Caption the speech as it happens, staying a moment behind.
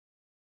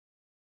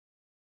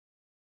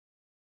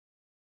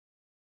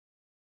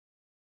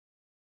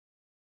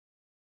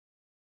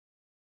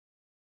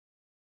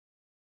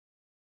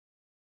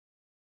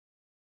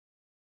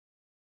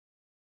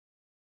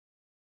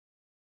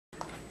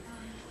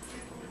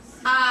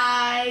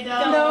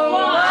I don't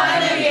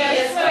want to be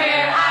a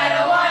square. I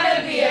don't want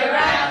to be a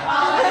rat.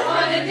 All I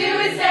want to do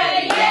is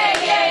say yay,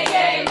 yay,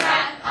 yay,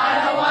 math. I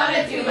don't want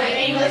to do my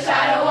English.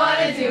 I don't want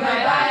to do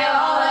my bio.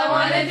 All I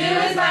want to do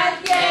is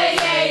math. Yay,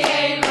 yay,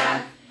 yay,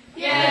 math.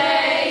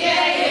 Yay,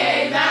 yay,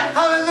 yay, math.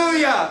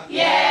 Hallelujah!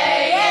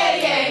 Yay,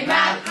 yay, yay,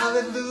 math.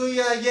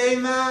 Hallelujah! Yay,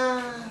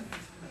 math!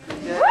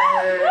 Yay!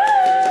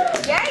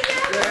 Yeah.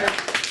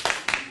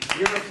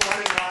 You're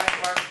applauding. Why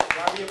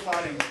are you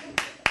applauding?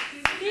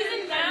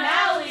 Season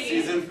finale.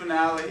 Season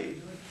finale.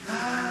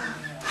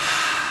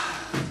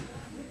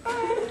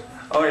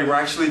 Oh, wait, we're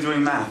actually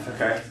doing math.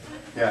 Okay.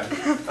 Yeah.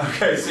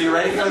 Okay. So you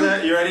ready for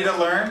that? You ready to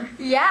learn?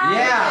 Yeah.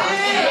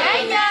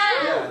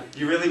 Yeah.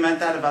 You really meant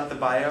that about the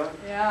bio?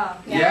 Yeah.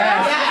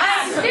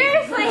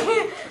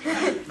 Seriously.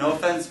 No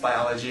offense,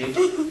 biology,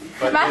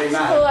 but Math yay, is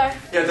math. cooler.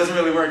 Yeah, it doesn't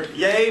really work.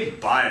 Yay,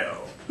 bio.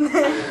 You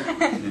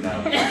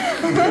know.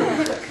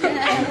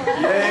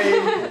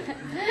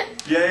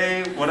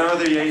 Yay. What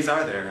other yays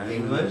are there?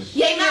 English?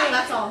 Yay, math.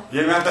 That's all.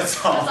 Yay, math.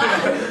 That's all.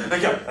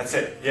 Like, yeah, that's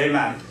it. Yay,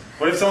 math.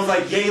 What if someone's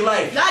like, yay,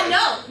 life?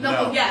 No.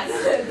 No. Yes.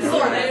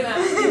 Sort of.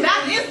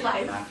 Math is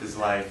life. Math is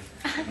life,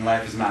 and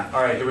life is math.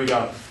 All right, here we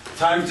go.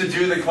 Time to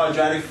do the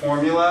quadratic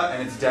formula,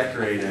 and it's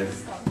decorated.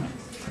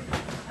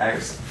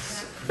 X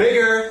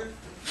bigger.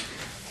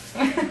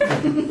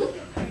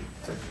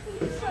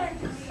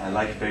 I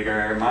like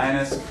bigger.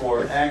 Minus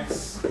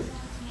 4x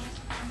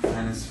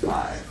minus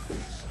 5.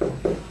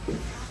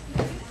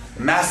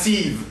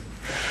 Massive.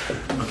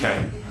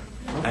 Okay.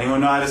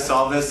 Anyone know how to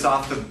solve this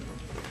off the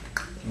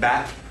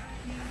bat?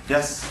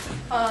 Yes?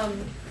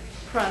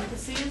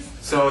 Parentheses.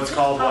 So it's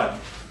called what?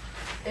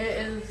 It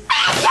is.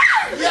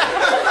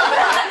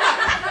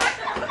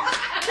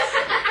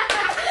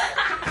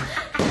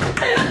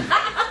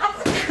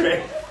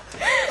 Great.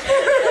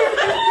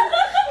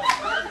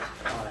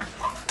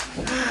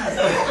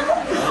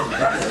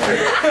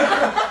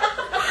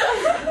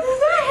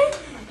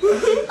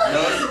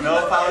 No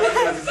apologies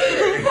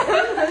necessary.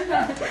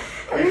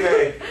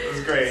 Okay, this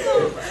is great.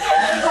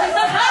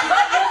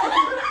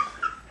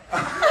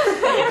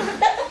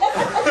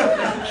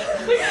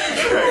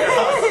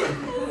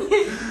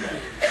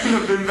 Could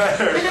have been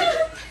better.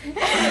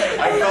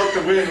 I felt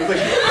the wind.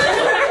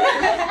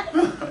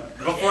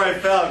 Before I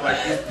fell, like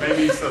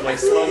maybe so, like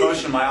slow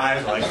motion, my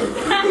eyes like. Okay.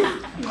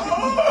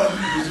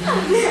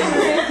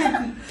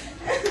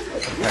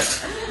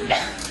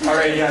 All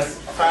right. Yes.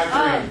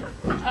 Factoring.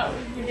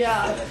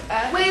 Yeah.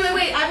 Wait. I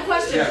have a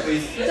question. Yeah,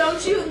 please.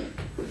 Don't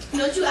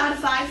you add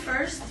 5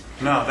 first?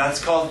 No, that's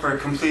called for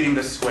completing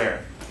the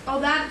square.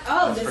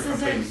 That's This this completing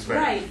the isn't square.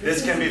 right.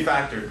 This can be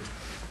factored.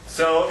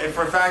 So if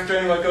we're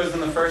factoring, what goes in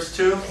the first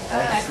two?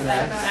 X and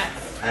X.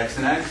 X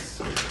and X.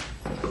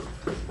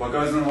 What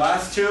goes in the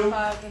last two?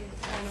 5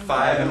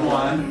 and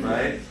 1,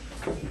 right?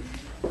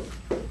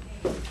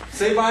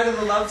 Say bye to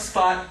the love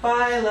spot.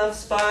 Bye, love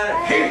spot.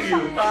 I hate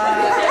you.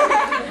 Bye.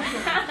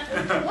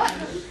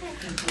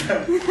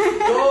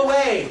 Go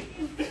away.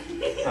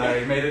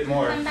 I made it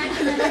more. Yeah.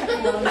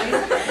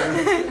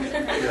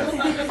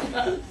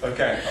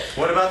 Okay.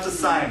 What about the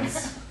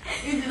signs?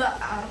 You do the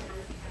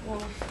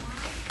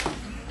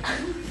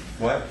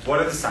What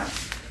are the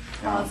signs?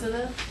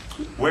 positive.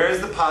 Where is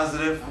the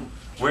positive?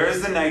 Where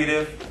is the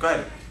negative? Go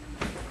ahead.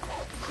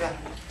 Yeah.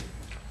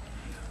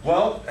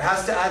 Well, it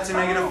has to add to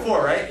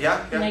 -4, right?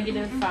 Yeah?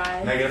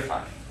 -5.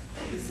 -5.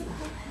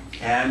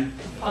 And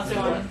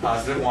 +1.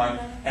 +1.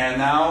 And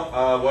now,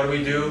 what do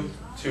we do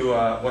to,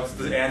 what's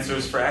the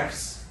answers for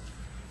x?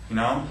 You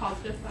know?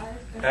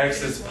 +5.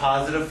 X is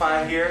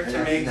 +5 here to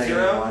make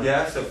 0.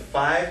 Yeah, so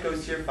 5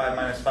 goes here. 5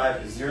 minus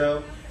 5 is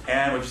 0.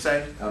 And what'd you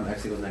say?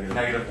 X equals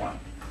 -1.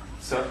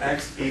 So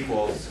x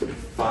equals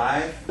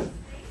 5,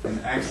 and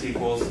x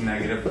equals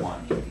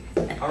 -1.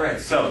 All right,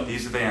 so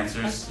these are the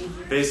answers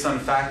based on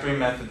the factoring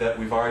method that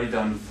we've already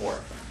done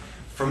before.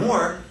 For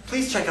more,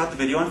 please check out the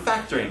video on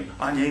factoring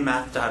on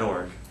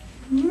yaymath.org.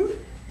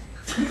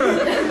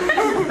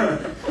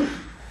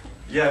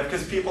 Yeah,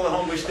 because people at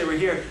home wish they were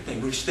here. They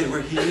wish they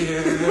were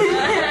here.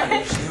 They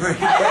wish they were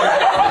here.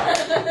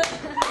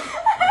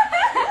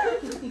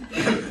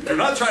 Do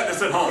not try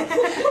this at home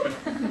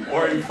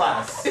or in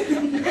class.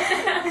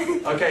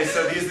 Okay,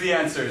 so these are the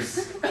answers.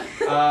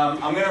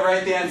 I'm going to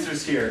write the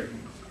answers here.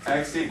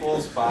 X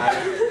equals 5.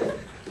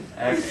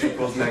 X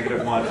equals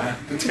 -1.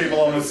 The table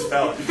almost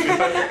fell.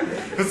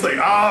 It's like,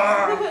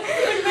 ah!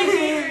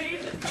 Okay.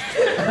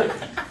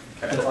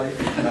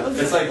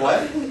 It's like, what?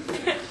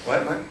 What?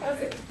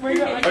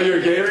 Oh, you're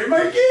a Gatorade? My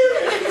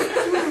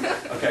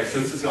Gatorade! Okay, so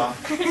this is off.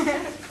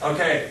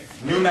 Okay,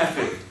 new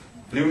method.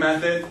 New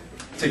method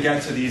to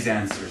get to these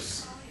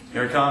answers.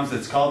 Here it comes.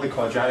 It's called the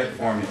quadratic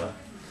formula.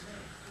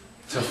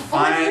 To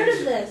find I've heard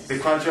of this. the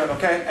quadratic.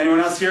 Okay, anyone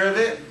else hear of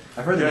it?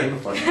 I've heard the name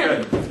before.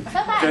 Good.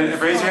 Good.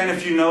 Raise your hand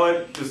if you know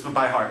it just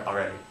by heart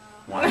already.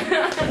 One.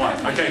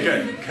 Okay,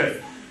 good.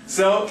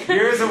 So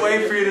here's a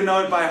way for you to know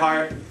it by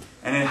heart,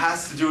 and it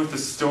has to do with the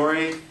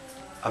story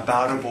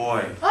about a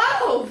boy.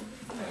 Oh!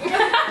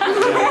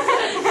 Yes,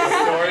 a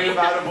story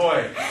about a boy.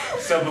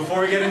 So before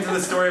we get into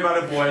the story about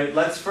a boy,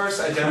 let's first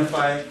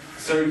identify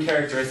certain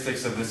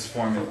characteristics of this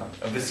formula,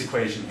 of this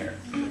equation here.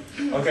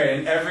 Okay,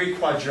 in every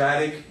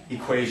quadratic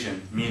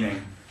equation,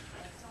 meaning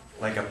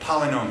like a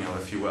polynomial,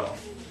 if you will,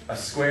 a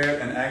square,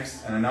 an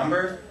x, and a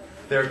number,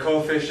 there are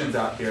coefficients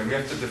out here, and we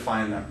have to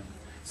define them.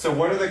 So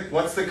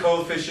what's the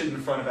coefficient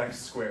in front of x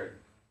squared?